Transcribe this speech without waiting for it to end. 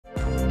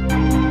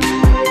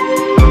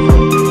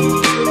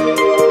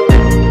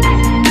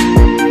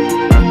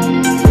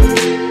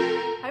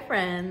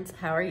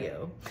how are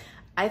you?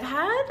 I've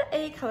had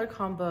a color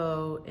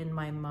combo in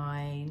my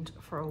mind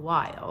for a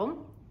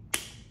while,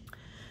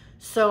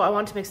 so I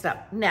want to mix it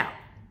up. Now,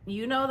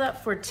 you know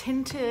that for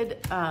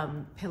tinted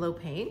pillow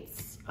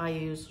paints, I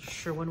use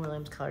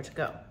Sherwin-Williams Color to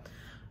Go.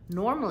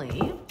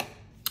 Normally,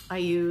 I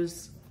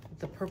use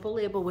the purple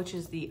label, which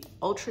is the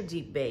ultra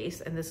deep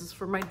base, and this is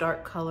for my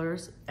dark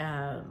colors,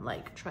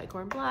 like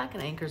tricorn black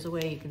and anchors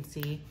away. You can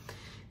see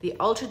the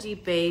ultra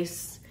deep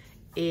base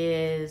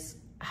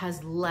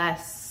has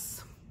less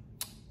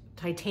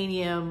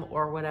titanium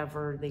or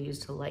whatever they use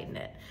to lighten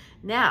it.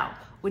 Now,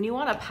 when you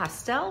want a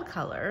pastel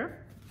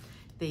color,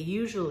 they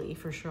usually,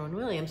 for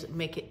Sherwin-Williams,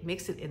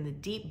 mix it in the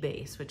deep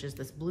base, which is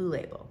this blue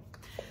label.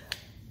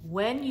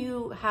 When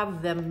you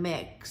have them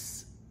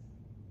mix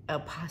a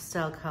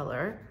pastel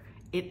color,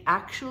 it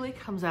actually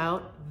comes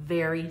out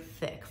very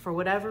thick. For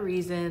whatever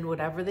reason,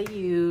 whatever they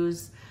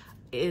use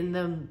in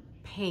the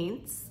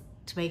paints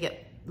to make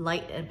it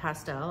light and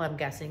pastel, I'm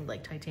guessing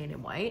like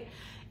titanium white,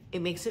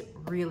 it makes it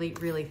really,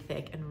 really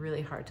thick and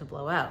really hard to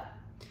blow out.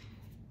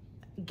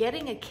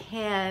 Getting a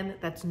can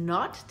that's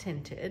not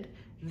tinted,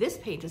 this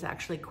paint is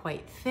actually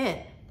quite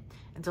thin.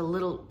 It's a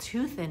little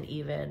too thin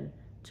even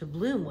to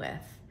bloom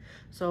with.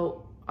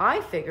 So I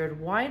figured,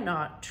 why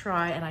not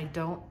try, and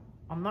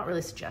I'm not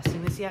really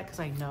suggesting this yet because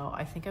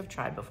I think I've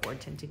tried before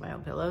tinting my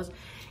own pillows.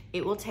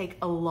 It will take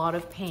a lot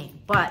of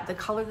paint, but the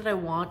color that I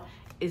want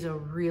is a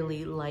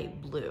really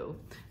light blue.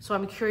 So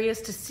I'm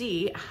curious to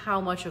see how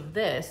much of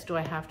this do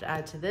I have to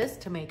add to this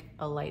to make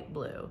a light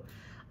blue.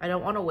 I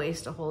don't want to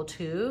waste a whole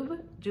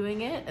tube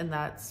doing it, and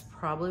that's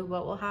probably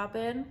what will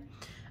happen.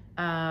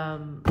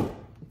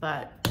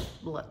 But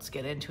let's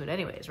get into it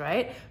anyways,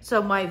 right?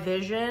 So my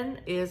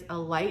vision is a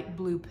light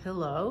blue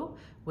pillow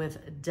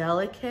with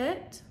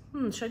delicate,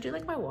 should I do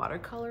like my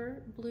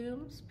watercolor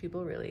blooms?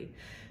 People really,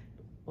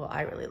 well,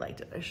 I really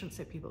liked it. I shouldn't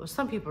say people,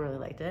 some people really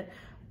liked it.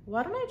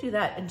 Why don't I do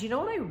that? And do you know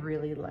what I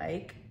really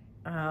like?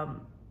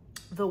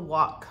 The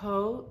Watt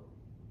coat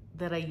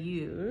that I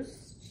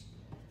used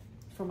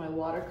for my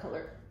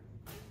watercolor,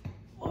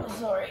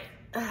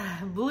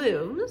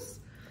 blooms.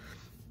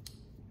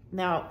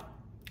 Now,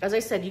 as I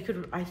said, you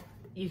can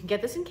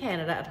get this in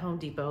Canada at Home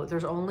Depot.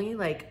 There's only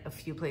like a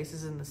few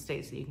places in the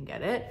States that you can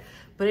get it,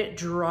 but it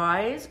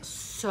dries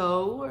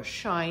so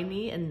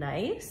shiny and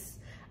nice.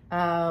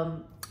 I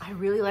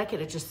really like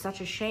it. It's just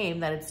such a shame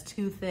that it's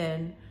too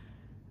thin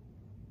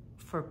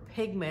for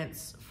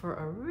pigments for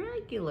a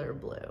regular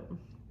bloom.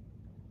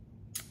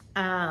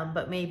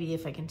 But maybe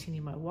if I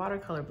continue my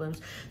watercolor blooms.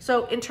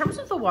 So in terms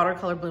of the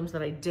watercolor blooms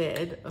that I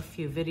did a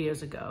few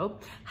videos ago,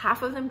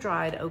 half of them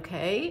dried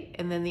okay,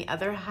 and then the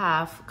other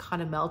half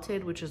kind of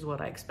melted, which is what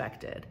I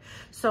expected.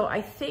 So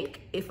I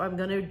think if I'm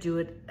gonna do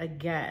it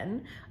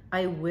again,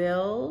 I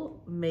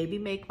will maybe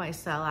make my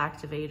cell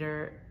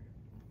activator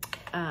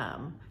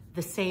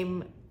the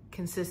same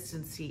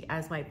consistency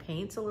as my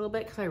paints a little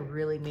bit, because I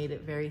really made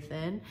it very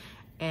thin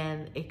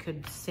and it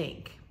could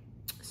sink.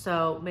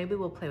 So maybe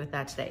we'll play with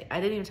that today. I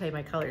didn't even tell you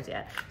my colors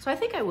yet. So I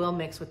think I will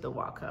mix with the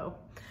Waco.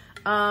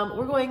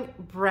 We're going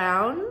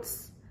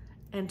browns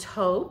and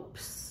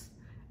taupes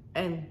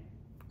and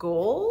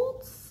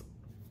golds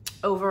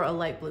over a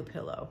light blue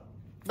pillow.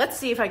 Let's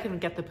see if I can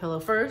get the pillow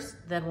first,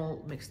 then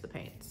we'll mix the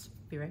paints.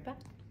 Be right back.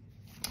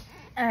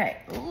 All right,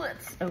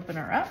 let's open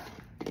her up.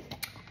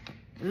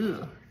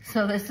 Ooh,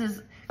 so this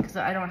is, because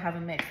I don't have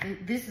a mix.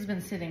 This has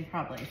been sitting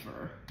probably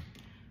for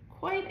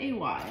quite a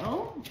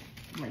while,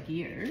 like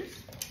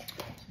years.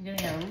 So I'm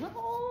getting a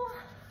little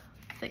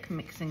thick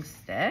mixing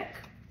stick.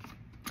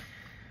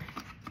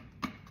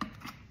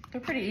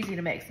 They're pretty easy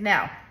to mix.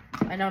 Now,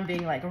 I know I'm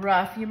being like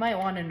rough. You might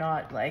want to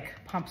not like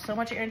pump so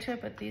much air into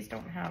it, but these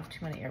don't have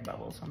too many air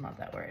bubbles, so I'm not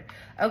that worried.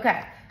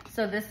 Okay,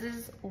 so this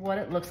is what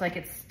it looks like.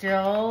 It's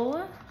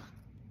still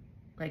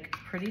like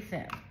pretty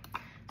thin.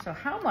 So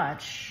how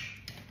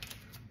much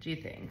do you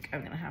think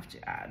I'm gonna have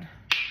to add?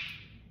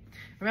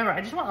 Remember, I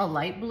just want a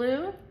light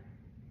blue.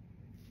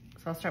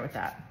 So I'll start with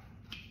that.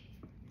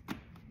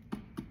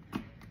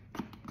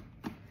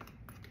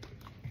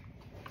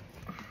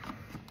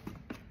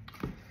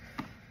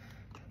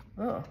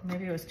 Oh,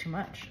 maybe it was too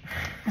much.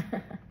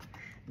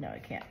 No,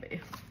 it can't be.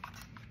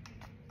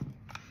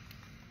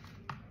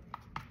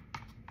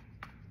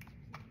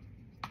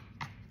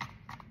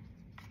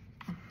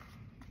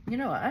 You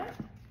know what?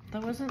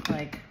 That wasn't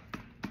like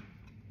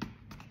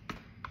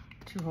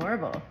too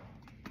horrible,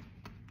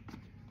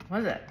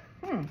 was it?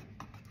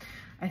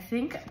 I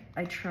think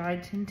I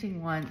tried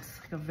tinting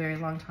once, like a very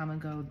long time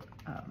ago,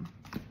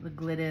 the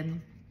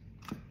Glidden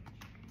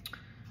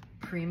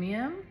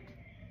Premium.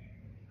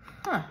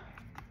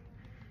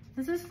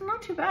 This is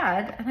not too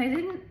bad, and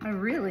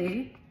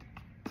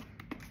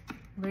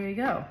there you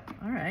go.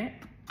 All right.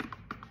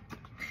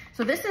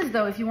 So this is,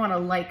 though, if you want a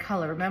light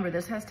color. Remember,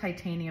 this has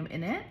titanium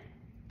in it.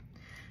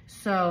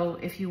 So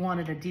if you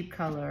wanted a deep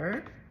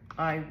color,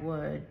 I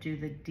would do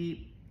the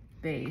deep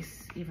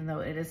base, even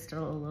though it is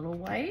still a little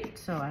white.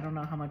 So I don't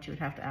know how much you would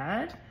have to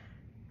add.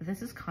 But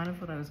this is kind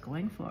of what I was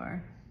going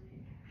for.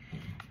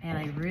 And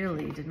I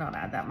really did not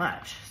add that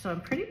much. So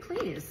I'm pretty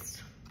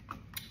pleased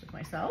with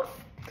with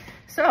myself.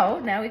 So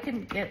now we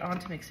can get on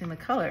to mixing the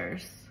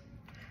colors.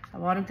 I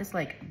wanted this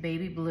like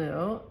baby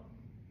blue.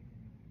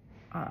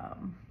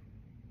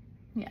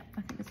 Yeah,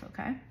 I think it's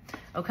okay.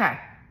 Okay,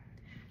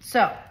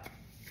 so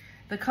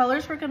the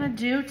colors we're gonna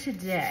do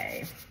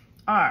today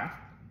are,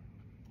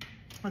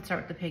 let's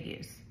start with the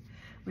piggies.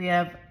 We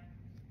have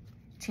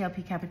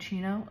TLP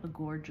Cappuccino, a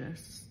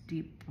gorgeous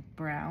deep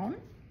brown.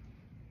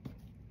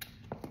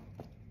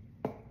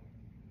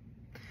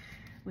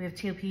 We have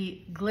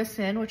TLP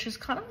Glidden, which is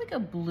kind of like a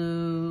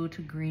blue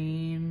to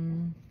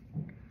green,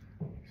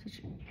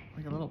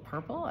 like a little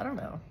purple, I don't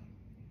know,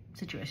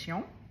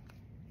 situation.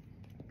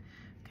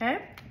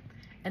 Okay,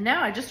 and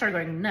now I just started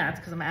going nuts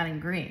because I'm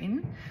adding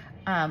green.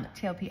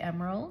 TLP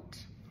Emerald.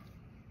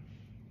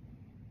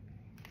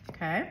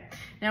 Okay,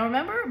 now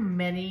remember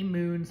many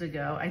moons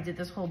ago, I did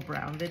this whole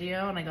brown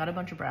video and I got a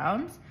bunch of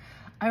browns.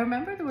 I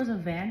remember there was a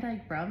Van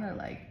Dyke brown that I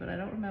liked, but I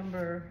don't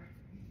remember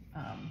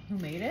who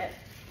made it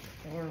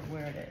or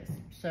where it is.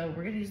 So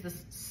we're gonna use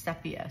this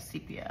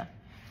sepia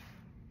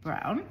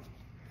brown.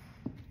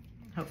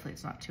 Hopefully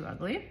it's not too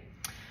ugly.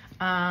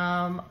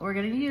 We're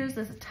gonna use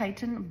this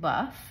Titan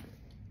Buff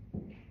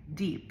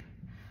Deep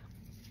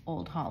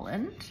Old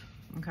Holland,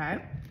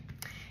 okay?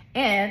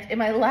 And in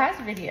my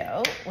last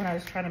video, when I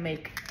was trying to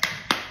make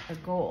a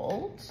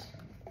gold,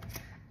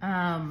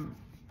 I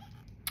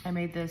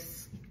made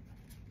this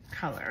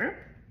color,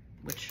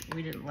 which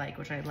we didn't like,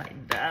 which I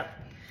lightened up.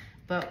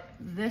 But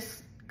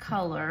this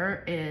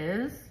color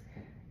is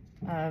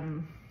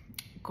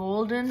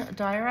golden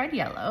diorite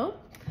yellow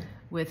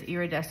with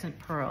iridescent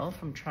pearl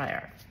from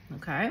Triart,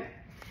 okay?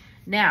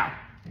 Now,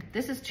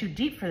 this is too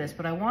deep for this,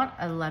 but I want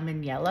a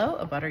lemon yellow,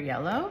 a butter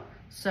yellow.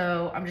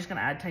 So I'm just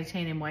gonna add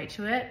titanium white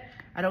to it.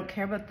 I don't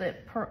care about the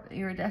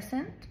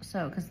iridescent,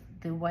 so, because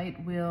the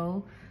white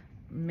will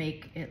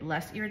make it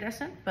less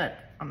iridescent,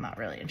 but I'm not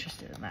really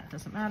interested in that,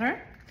 doesn't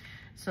matter.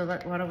 So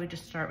why don't we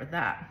just start with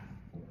that?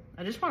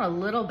 I just want a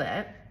little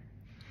bit,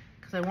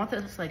 because I want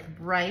this like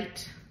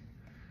bright,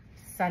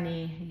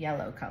 sunny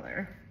yellow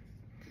color.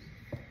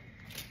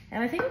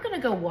 And I think I'm gonna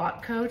go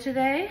Watco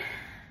today,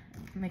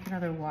 make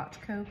another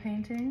Watco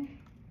painting.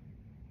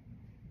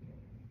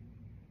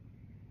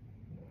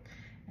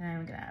 And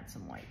I'm gonna add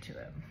some white to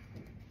it.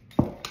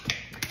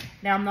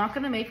 Now I'm not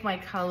gonna make my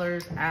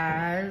colors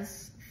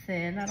as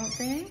thin, I don't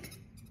think.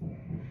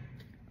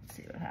 Let's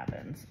see what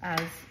happens. As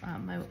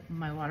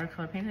my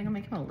watercolor painting, I'll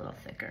make them a little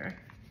thicker.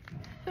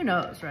 Who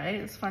knows, right?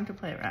 It's fun to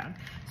play around.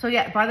 So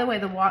yeah, by the way,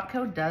 the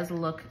Watco does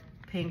look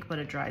pink, but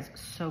it dries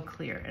so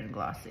clear and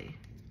glossy.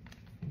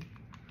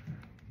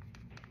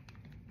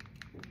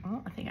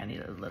 Oh, I think I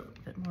need a little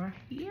bit more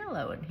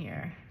yellow in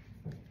here.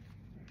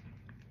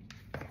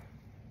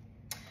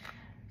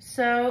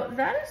 So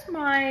that is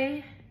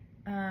my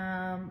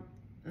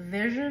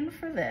vision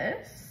for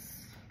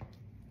this.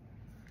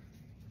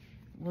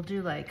 We'll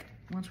do like,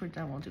 once we're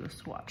done, we'll do a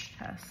swatch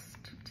test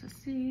to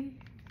see.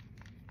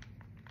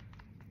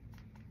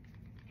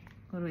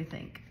 What do we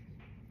think?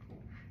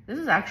 This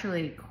is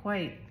actually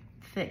quite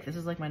thick. This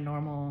is like my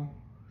normal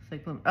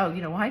thick bloom. Oh,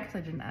 you know why? Because I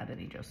didn't add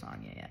any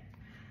josonja yet.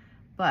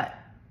 But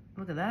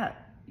look at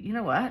that. You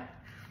know what?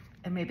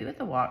 And maybe with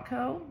the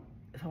Watco,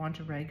 if I want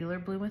a regular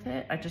bloom with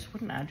it, I just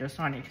wouldn't add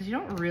josonja because you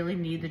don't really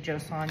need the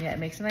josonja. It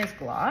makes a nice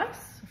gloss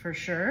for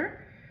sure.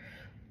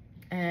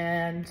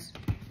 And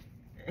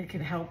it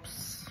can help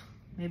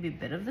maybe a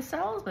bit of the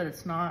cells, but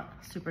it's not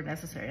super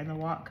necessary. And the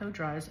Watco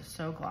dries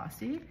so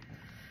glossy,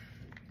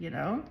 you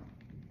know?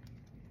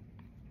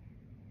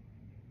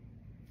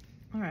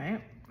 All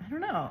right, I don't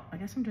know. I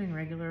guess I'm doing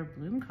regular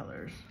bloom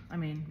colors. I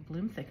mean,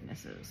 bloom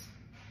thicknesses.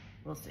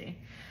 We'll see.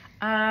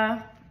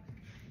 All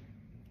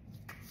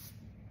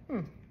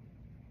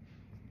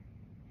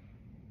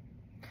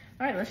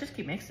right, let's just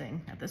keep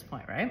mixing at this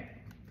point, right?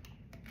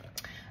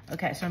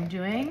 Okay, so I'm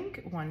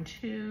doing 1,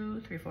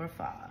 2, 3, 4,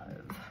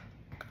 5.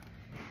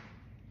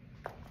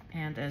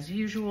 And as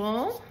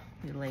usual,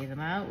 we lay them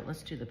out.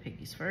 Let's do the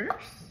piggies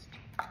first,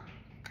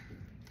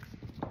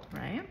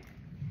 right?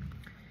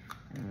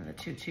 And then the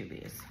 2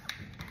 tubies.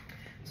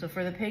 So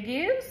for the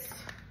piggies,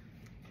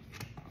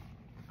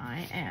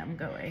 I am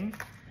going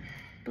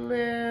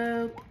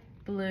blue,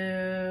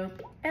 blue,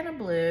 and a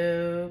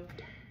blue,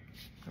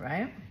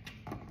 right?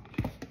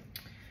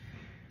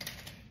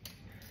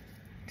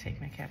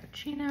 Take my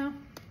cappuccino.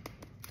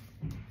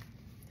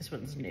 This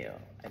one's new,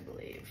 I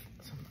believe.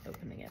 So I'm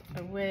opening it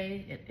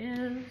away. It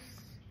is.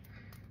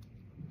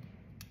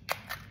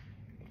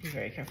 Be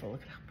very careful.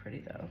 Look at how pretty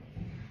though.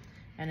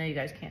 I know you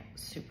guys can't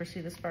super see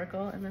the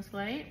sparkle in this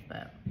light,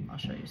 but I'll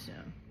show you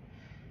soon.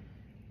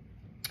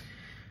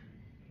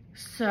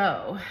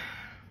 So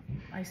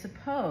I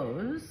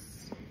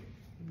suppose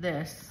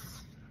this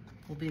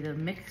will be the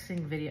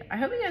mixing video. I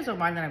hope you guys don't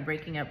mind that I'm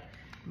breaking up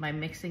my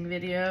mixing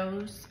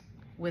videos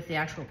with the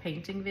actual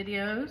painting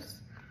videos,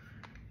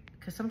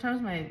 because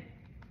sometimes my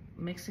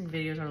mixing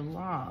videos are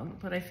long,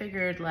 but I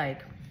figured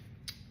like, I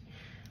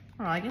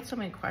don't know, I get so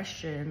many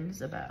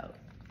questions about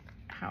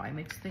how I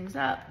mix things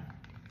up.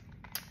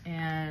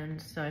 And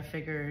so I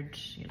figured,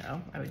 you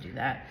know, I would do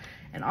that.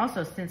 And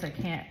also, since I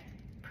can't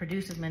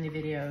produce as many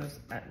videos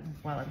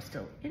while I'm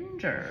still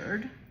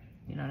injured.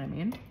 You know what I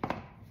mean? I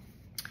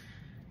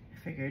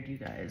figured you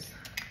guys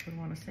would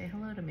want to say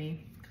hello to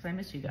me because I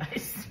miss you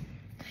guys.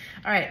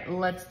 All right,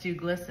 let's do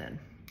glisten.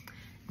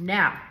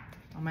 Now,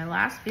 on my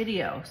last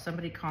video,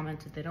 somebody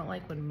commented they don't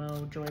like when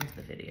Mo joins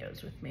the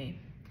videos with me.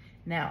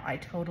 Now, I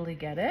totally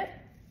get it.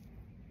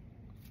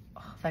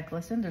 Oh, that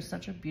glisten, there's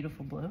such a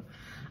beautiful blue.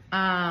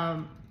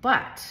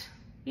 But,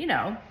 you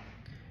know,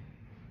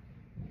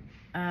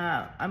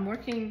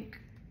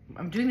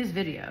 I'm doing these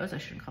videos, I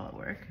shouldn't call it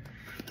work.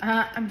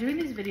 I'm doing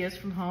these videos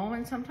from home,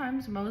 and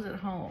sometimes Mo's at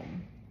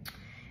home.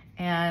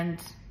 And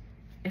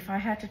if I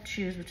had to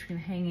choose between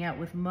hanging out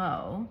with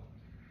Mo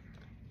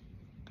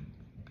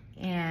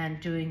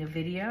and doing a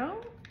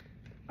video,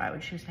 I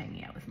would choose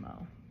hanging out with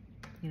Mo.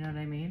 You know what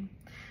I mean?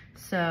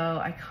 So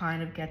I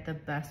kind of get the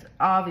best.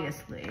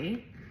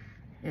 Obviously,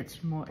 it's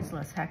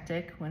less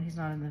hectic when he's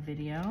not in the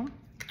video.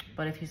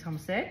 But if he's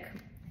homesick,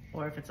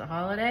 or if it's a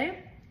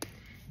holiday,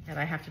 and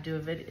I have to do a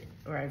video,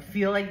 or I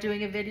feel like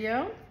doing a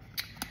video,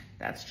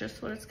 that's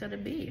just what it's gonna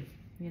be.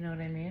 You know what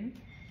I mean?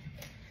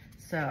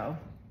 So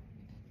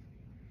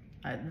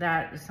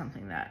that is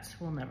something that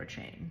will never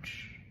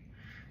change.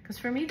 Because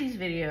for me, these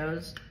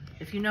videos,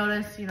 if you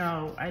notice, you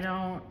know,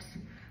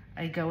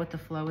 I go with the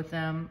flow with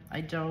them.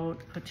 I don't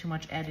put too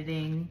much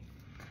editing.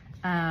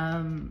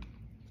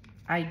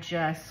 It's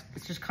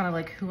just kind of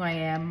like who I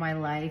am, my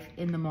life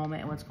in the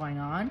moment and what's going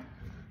on.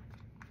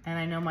 And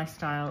I know my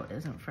style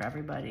isn't for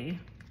everybody,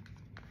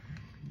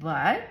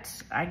 but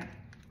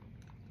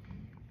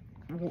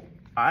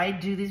I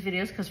do these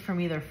videos because for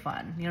me, they're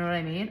fun. You know what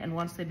I mean? And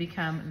once they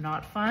become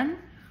not fun,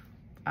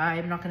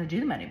 I'm not gonna do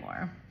them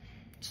anymore.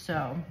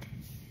 So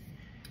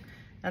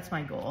that's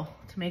my goal,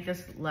 to make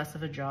this less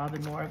of a job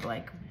and more of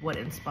like what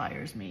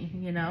inspires me,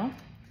 you know?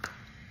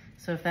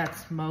 So if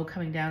that's Mo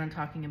coming down and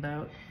talking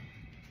about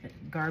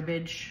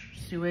garbage,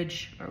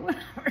 sewage, or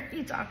whatever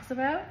he talks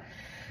about,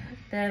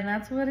 then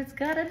that's what it's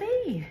gotta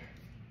be.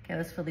 Okay,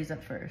 let's fill these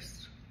up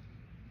first.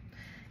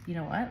 You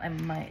know what? I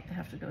might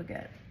have to go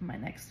get my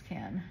next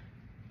can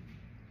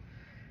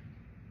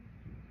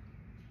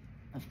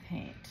of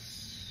paint.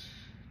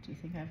 Do you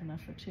think I have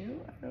enough for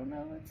two? I don't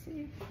know, let's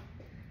see.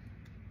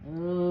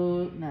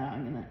 Oh,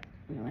 no,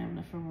 we only have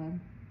enough for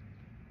one.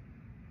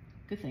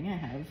 Good thing I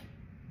have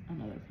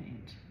another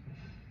paint.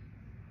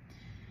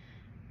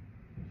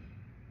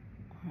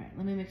 All right,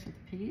 let me mix with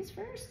the piggies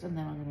first, and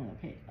then I'll get another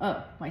paint.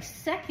 Oh, my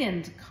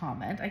second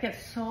comment, I get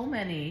so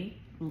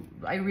many,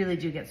 I really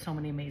do get so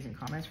many amazing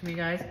comments from you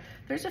guys.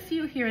 There's a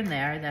few here and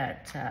there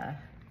that,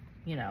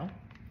 you know,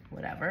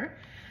 whatever.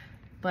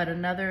 But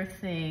another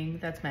thing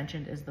that's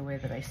mentioned is the way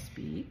that I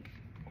speak,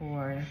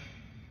 or,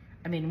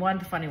 I mean, one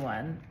funny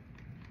one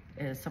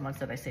is someone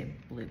said I say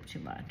bloop too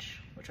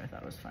much, which I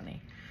thought was funny.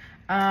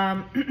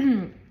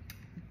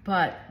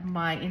 But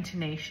my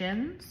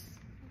intonations,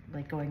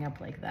 like going up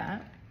like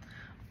that,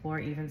 or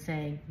even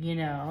saying, you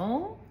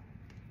know,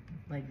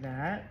 like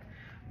that,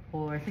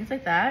 or things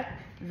like that,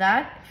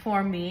 that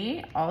for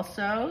me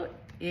also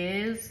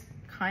is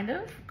kind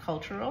of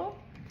cultural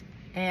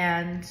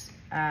and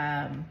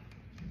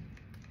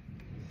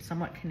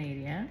somewhat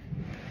Canadian,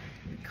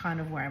 kind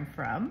of where I'm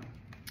from,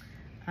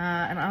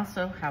 and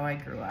also how I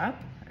grew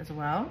up as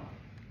well.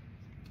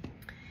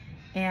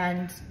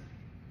 And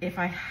if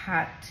I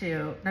had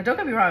to, now don't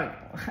get me wrong,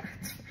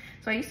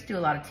 so I used to do a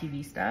lot of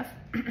TV stuff.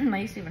 I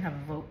used to even have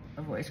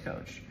a voice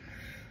coach.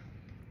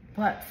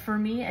 But for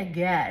me,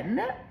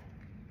 again,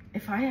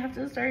 if I have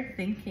to start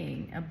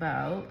thinking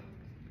about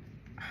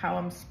how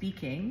I'm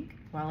speaking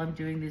while I'm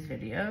doing these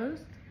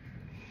videos,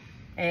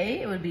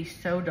 it would be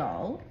so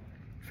dull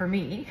for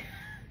me.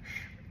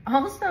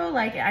 Also,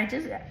 like, I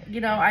just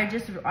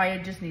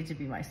need to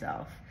be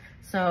myself.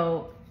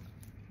 So,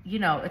 you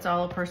know, it's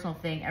all a personal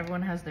thing.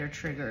 Everyone has their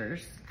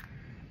triggers.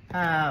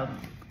 But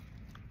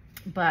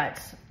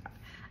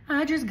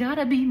I just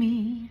gotta be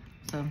me.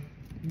 So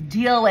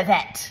deal with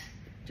it.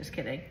 Just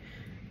kidding.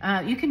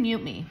 You can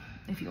mute me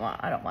if you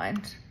want, I don't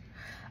mind.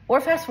 Or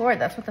fast forward,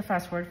 that's what the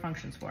fast forward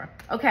function's for.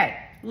 Okay,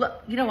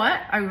 look, you know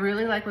what? I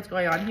really like what's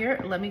going on here.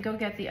 Let me go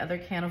get the other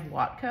can of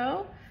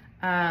Watco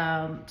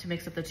to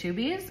mix up the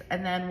tubies,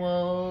 and then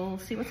we'll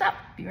see what's up.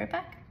 Be right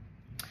back.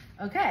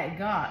 Okay,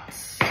 got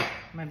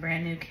my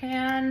brand new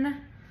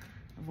can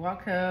of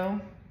Watco.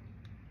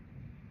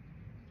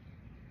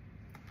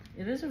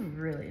 It is a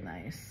really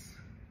nice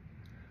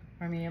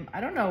Armium. I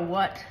don't know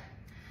what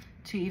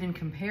to even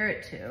compare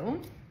it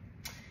to.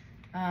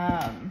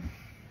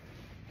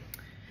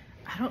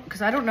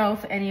 Because I don't know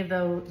if any of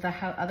the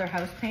other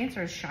house paints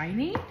are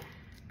shiny,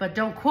 but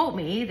don't quote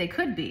me, they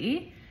could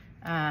be.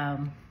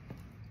 Now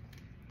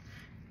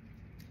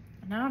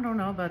I don't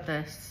know about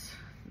the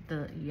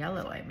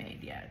yellow I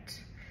made yet.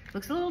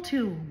 Looks a little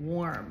too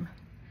warm,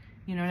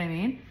 you know what I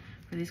mean,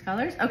 for these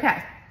colors.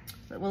 Okay,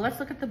 well, let's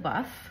look at the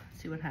buff,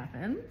 see what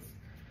happens.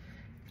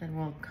 Then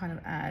we'll kind of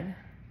add,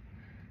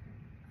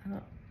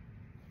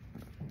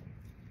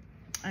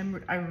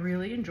 I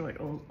really enjoyed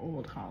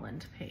Old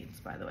Holland paints,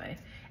 by the way.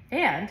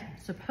 And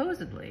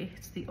supposedly,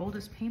 it's the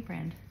oldest paint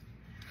brand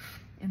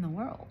in the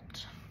world,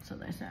 so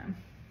they say.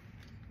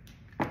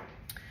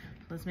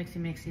 Let's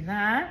mixy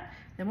that.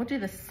 Then we'll do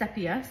the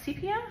sepia.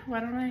 Sepia? Why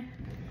don't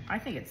I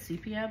think it's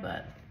sepia,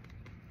 but.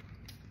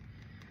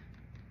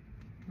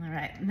 All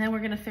right, and then we're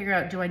gonna figure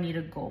out, do I need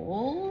a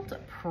gold?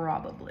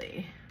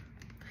 Probably.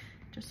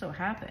 Just so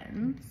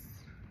happens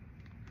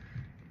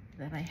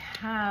that I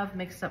have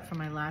mixed up from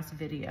my last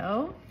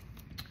video,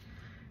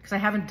 because I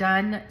haven't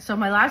done, so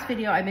my last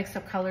video I mixed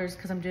up colors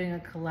because I'm doing a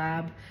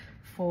collab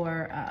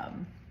for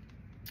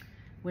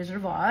Wizard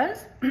of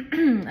Oz,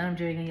 and I'm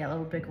doing a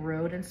Yellow Brick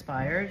Road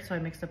inspired, so I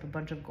mixed up a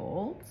bunch of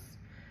golds.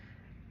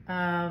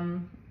 Yeah,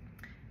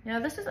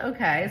 this is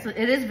okay.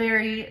 It is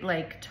very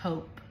like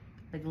taupe,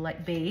 like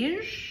light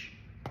beige.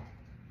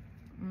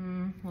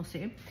 We'll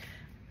see.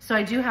 So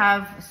I do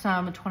have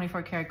some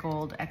 24 karat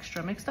gold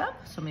extra mixed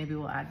up, so maybe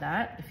we'll add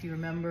that. If you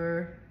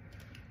remember,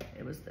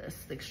 it was this,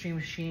 the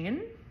Extreme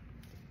Sheen.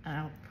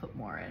 I'll put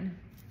more in.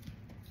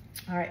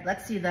 All right,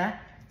 let's see the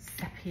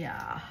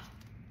sepia.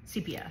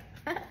 Sepia.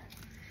 All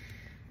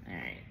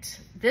right,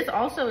 this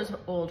also is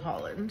Old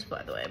Holland,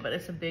 by the way, but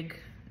it's a big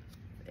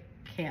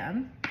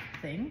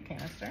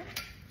canister.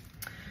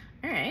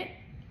 All right,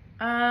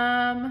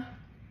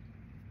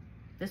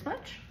 this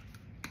much?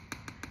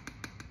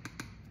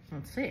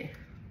 Let's see.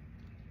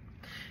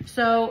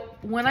 So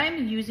when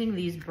I'm using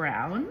these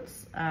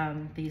browns,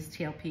 these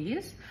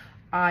TLPs,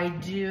 I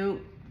do,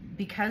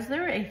 because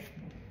they're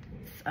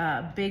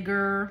a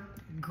bigger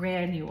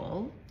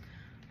granule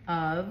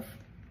of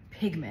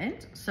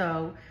pigment,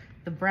 so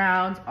the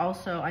browns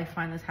also, I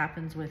find this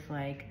happens with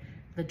like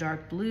the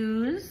dark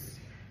blues,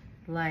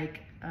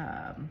 like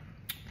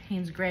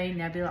Payne's Gray,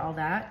 Nebula, all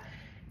that.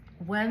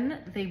 When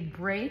they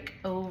break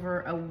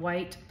over a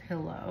white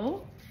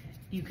pillow,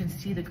 you can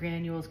see the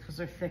granules because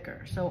they're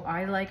thicker. So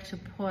I like to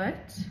put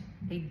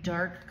a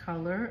dark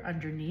color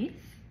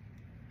underneath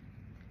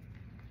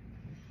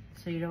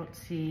so you don't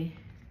see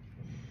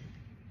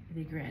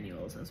the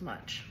granules as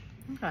much.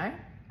 Okay,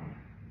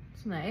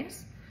 it's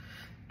nice.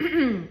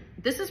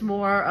 This is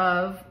more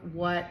of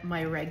what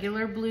my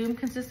regular bloom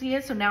consistency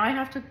is. So now I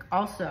have to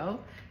also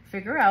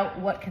figure out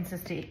what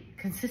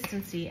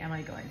consistency am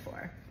I going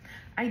for.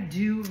 I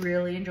do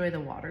really enjoy the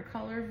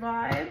watercolor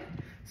vibe.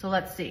 So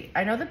let's see.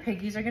 I know the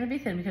piggies are gonna be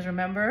thin because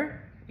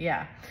remember,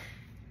 yeah,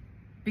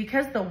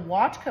 because the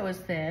Watchco is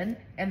thin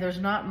and there's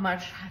not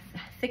much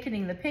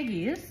thickening the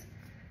piggies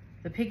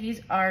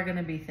are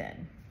gonna be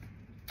thin.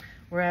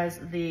 Whereas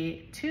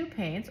the two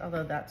paints,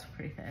 although that's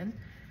pretty thin,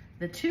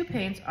 the two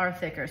paints are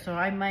thicker. So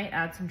I might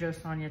add some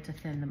josonja to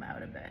thin them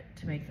out a bit,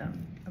 to make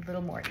them a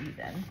little more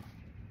even.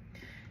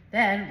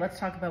 Then let's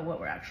talk about what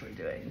we're actually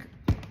doing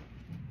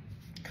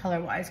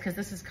color-wise, because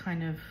this is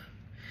kind of,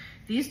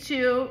 these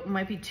two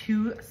might be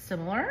too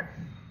similar.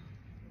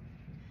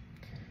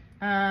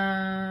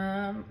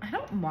 I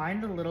don't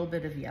mind a little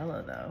bit of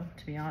yellow though,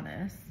 to be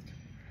honest.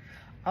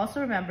 Also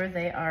remember,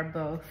 they are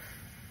both,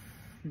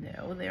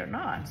 no, they are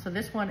not. So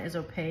this one is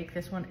opaque.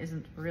 This one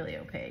isn't really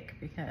opaque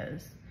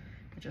because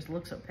it just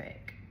looks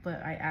opaque.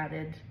 But I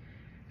added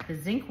the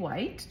zinc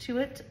white to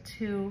it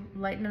to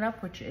lighten it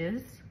up, which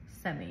is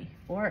semi,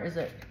 or is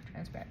it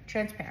transparent?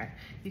 Transparent.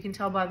 You can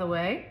tell by the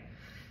way,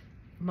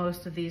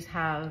 most of these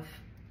have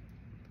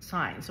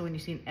signs. So when you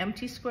see an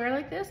empty square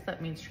like this,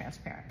 that means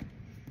transparent.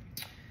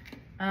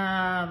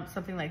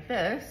 Something like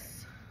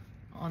this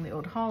on the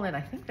Old Holland,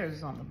 I think theirs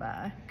is on the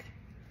back.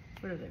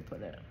 Where did they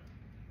put it?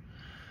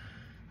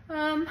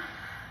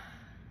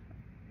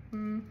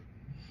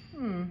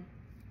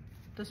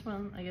 This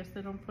one, I guess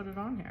they don't put it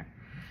on here.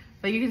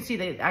 But you can see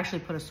they actually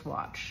put a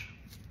swatch.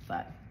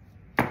 But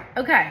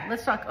okay,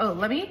 let's talk.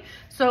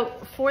 So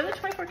for the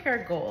 24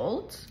 karat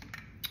gold,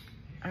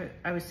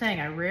 I was saying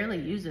I rarely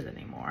use it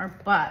anymore,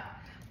 but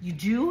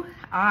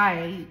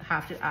I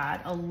have to add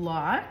a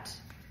lot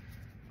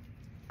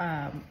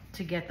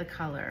to get the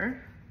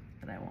color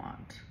that I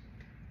want,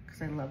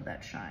 because I love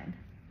that shine.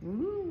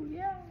 Ooh,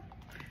 yeah.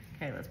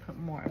 Okay, let's put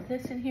more of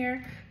this in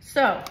here.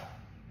 So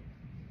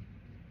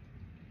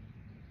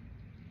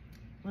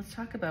let's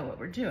talk about what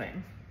we're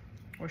doing.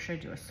 Or should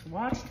I do a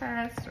swatch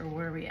test, or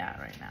where are we at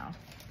right now?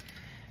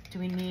 Do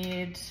we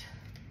need,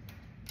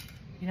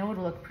 you know what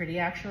would look pretty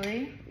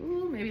actually?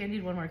 Ooh, maybe I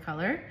need one more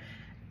color.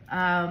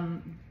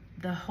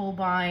 The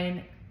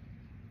Holbein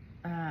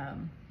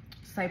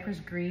Cypress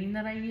Green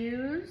that I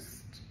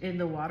used in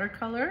the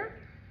watercolor.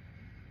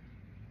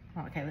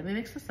 Okay, let me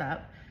mix this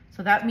up.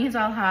 So that means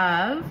I'll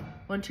have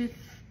 4 2Bs,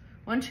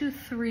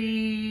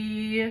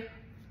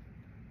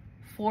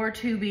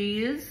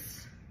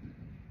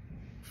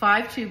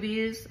 5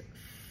 2Bs,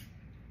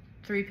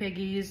 3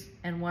 piggies,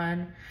 and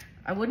 1.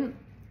 I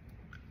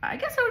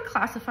guess I would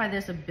classify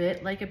this a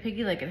bit like a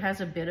piggy, like it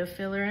has a bit of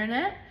filler in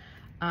it,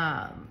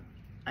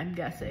 I'm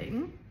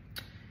guessing.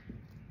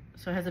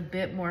 So it has a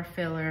bit more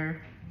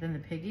filler than the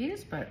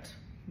piggies, but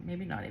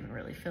maybe not even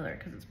really filler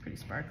because it's pretty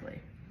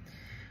sparkly.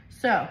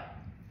 So,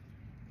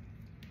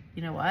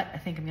 you know what? I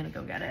think I'm gonna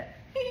go get it.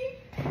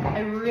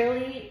 I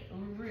really,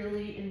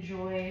 really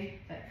enjoy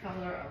that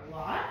color a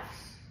lot.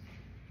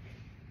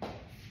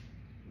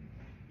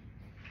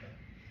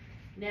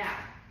 Now,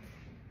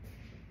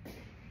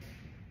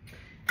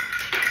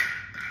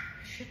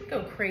 shouldn't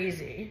go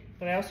crazy,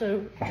 but I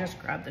also just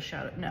grabbed the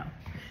shadow. No,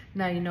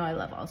 now you know I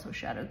love also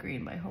Shadow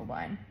Green by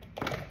Holbein.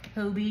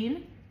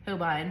 Holbein.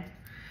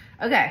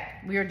 Okay,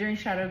 we are doing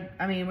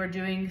we're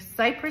doing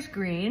Cypress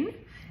Green.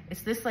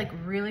 It's this like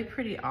really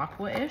pretty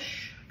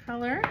aqua-ish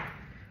color.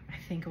 I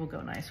think it will go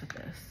nice with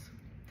this.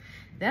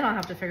 Then I'll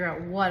have to figure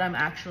out what I'm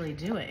actually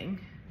doing,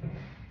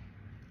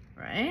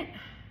 right?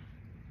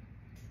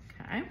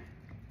 Okay.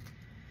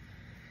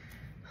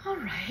 All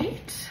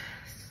right,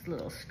 a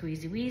little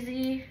squeezy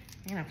wheezy.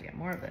 I'm gonna have to get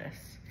more of this.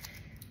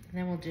 And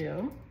then we'll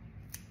do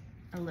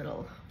a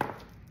little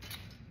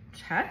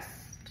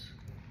chest,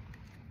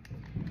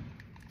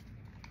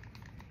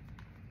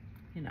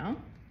 you know?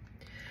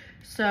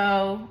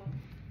 So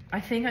I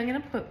think I'm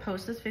gonna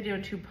post this video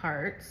in 2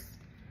 parts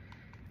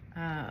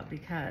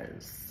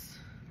because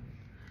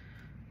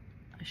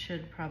I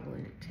should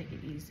probably take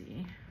it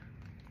easy.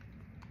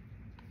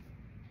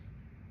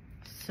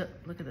 So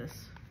look at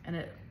this, and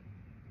it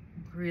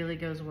really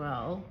goes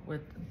well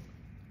with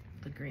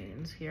the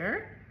greens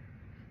here.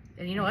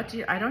 And you know what,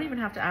 I don't even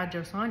have to add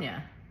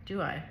josonja,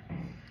 do I?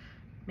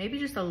 Maybe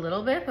just a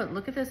little bit, but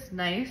look at this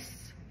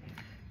nice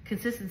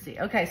consistency.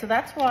 Okay, so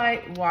that's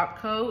why Walk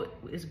Coat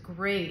is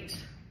great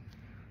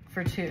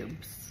for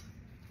tubes,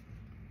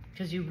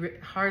 because you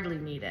hardly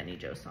need any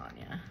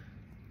josonja.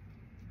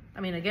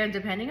 I mean, again,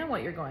 depending on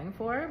what you're going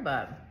for,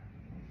 but.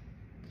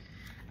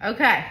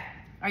 Okay,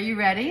 are you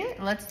ready?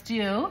 Let's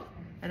do,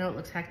 I know it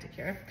looks hectic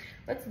here.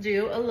 Let's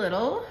do a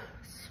little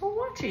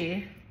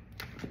swatchy.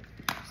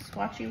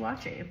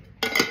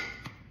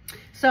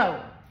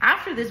 So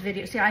after this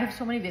video, see, I have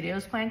so many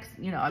videos planned, 'cause,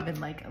 you know, I've been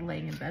like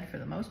laying in bed for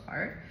the most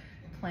part,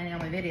 planning on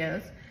my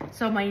videos.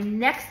 So my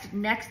next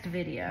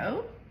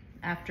video,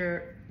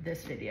 after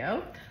this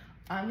video,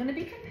 I'm gonna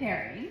be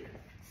comparing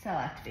cell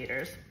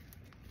activators.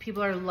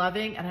 People are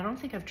loving, and I don't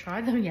think I've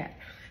tried them yet.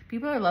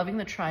 People are loving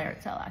the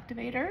Tri-Art cell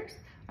activators.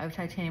 I have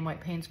titanium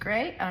white Payne's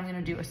gray, and I'm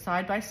gonna do a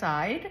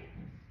side-by-side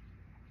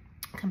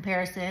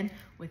comparison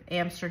with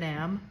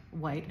Amsterdam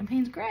white and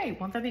Payne's gray.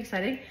 Won't that be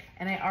exciting?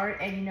 And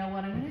you know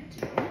what I'm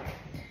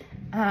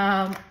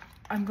gonna do?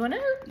 I'm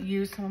gonna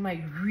use some of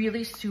my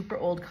really super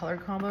old color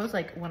combos,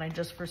 like when I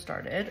just first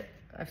started.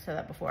 I've said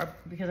that before,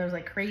 because I was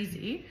like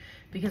crazy,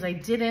 because I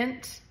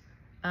didn't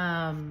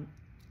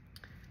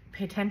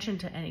pay attention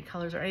to any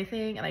colors or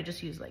anything, and I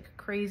just used like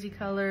crazy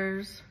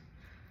colors.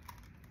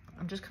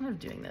 I'm just kind of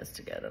doing this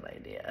to get an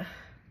idea.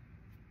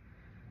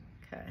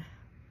 Okay.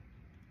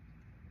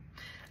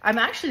 I'm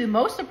actually the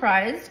most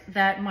surprised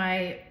that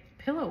my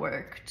pillow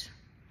worked.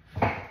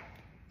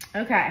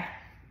 Okay.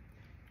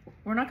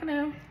 We're not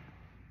gonna,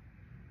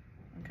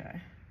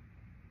 okay.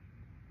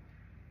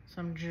 So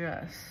I'm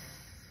just,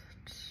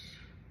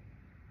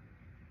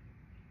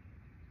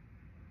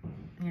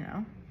 you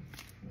know,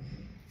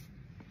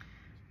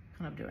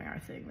 kind of doing our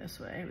thing this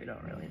way. We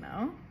don't really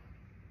know.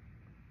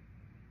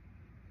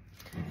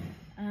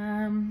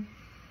 I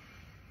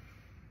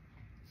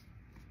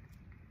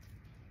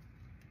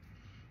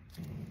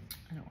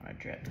don't want to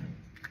drip.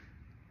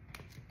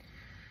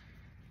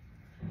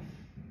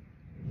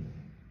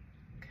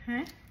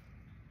 Okay,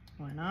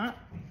 why not?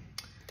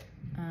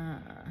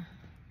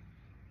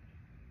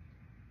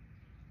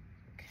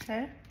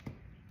 Okay.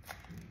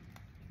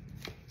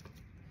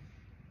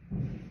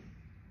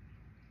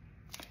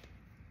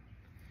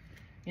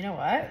 You know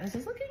what? This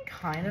is looking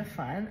kind of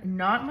fun.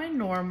 Not my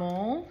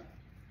normal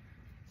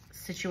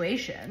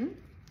situation.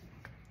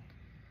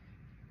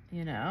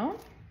 You know?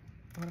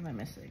 What am I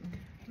missing?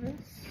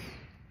 This.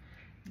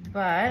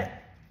 But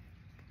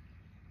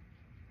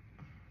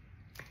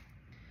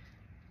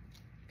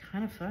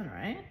kind of fun,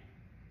 right?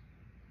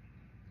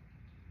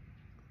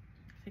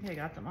 I think I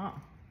got them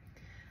all.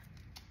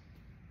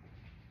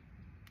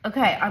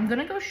 Okay, I'm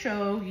gonna go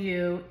show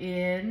you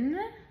in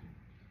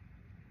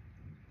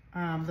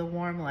the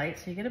warm light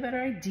so you get a better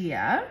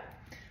idea.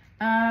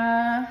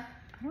 I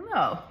don't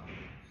know.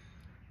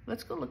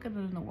 Let's go look at it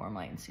in the warm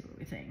light and see what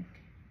we think.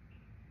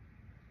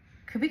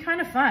 Could be kind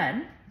of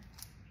fun,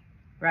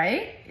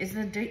 right? Is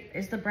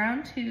the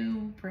brown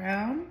too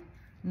brown?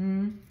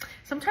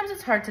 Sometimes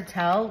it's hard to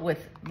tell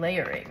with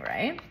layering,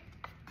 right?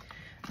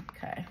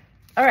 Okay.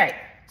 All right.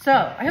 So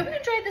I hope you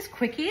enjoyed this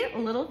quickie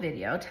little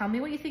video. Tell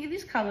me what you think of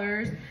these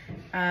colors,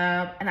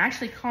 and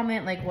actually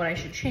comment like what I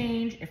should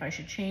change, if I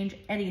should change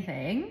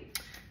anything.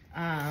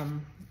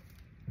 And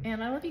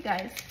I love you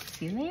guys.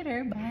 See you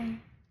later. Bye.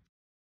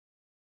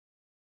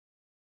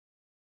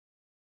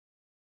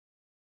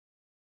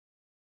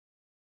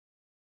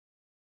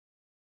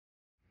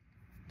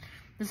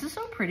 This is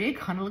so pretty. It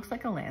kind of looks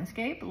like a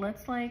landscape.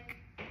 Let's like,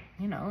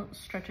 you know,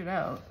 stretch it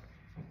out.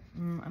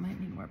 I might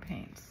need more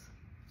paints,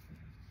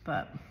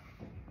 but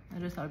I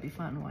just thought it'd be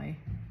fun. Why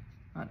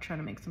not try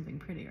to make something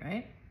pretty,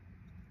 right?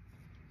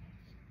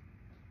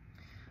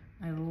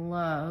 I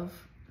love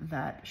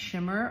that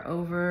shimmer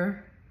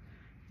over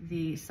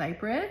the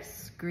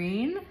cypress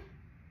green.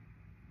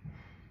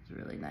 It's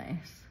really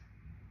nice.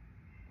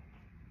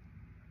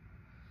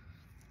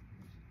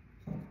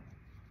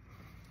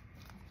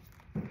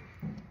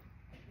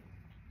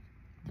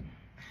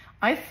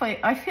 I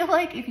feel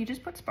like if you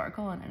just put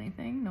sparkle on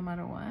anything, no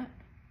matter what,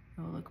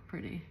 it will look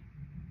pretty.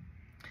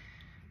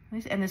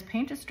 And this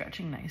paint is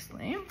stretching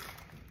nicely,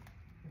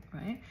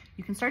 right?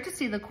 You can start to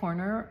see the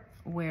corner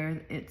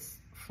where it's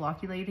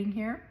flocculating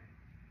here.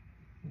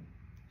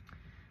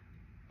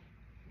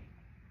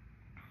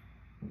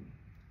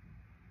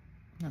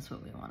 That's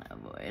what we want to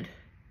avoid.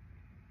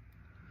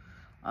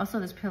 Also,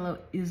 this pillow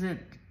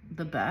isn't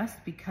the best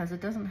because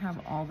it doesn't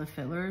have all the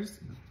fillers.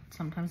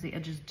 Sometimes the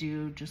edges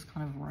do just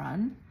kind of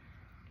run.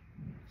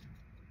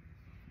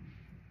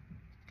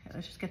 Okay,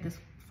 let's just get this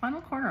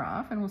final corner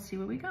off and we'll see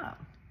what we got,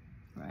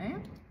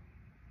 right?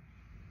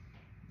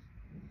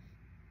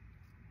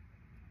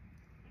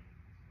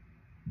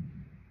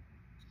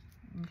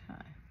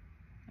 Okay,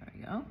 there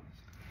we go. All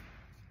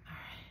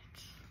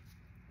right.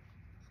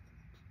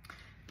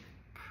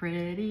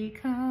 Pretty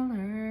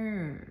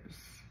colors.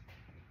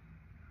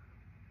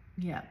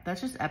 Yeah,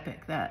 that's just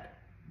epic, that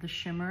the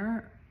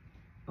shimmer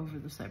over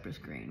the cypress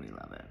green, we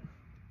love it.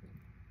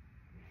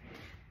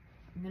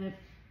 I'm gonna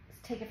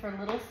take it for a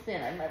little spin.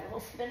 I have my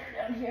little spinner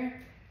down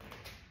here.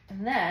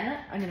 And then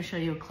I'm gonna show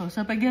you a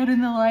close-up again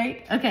in the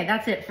light. Okay,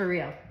 that's it for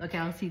real. Okay,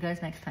 I'll see you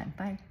guys next time.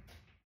 Bye.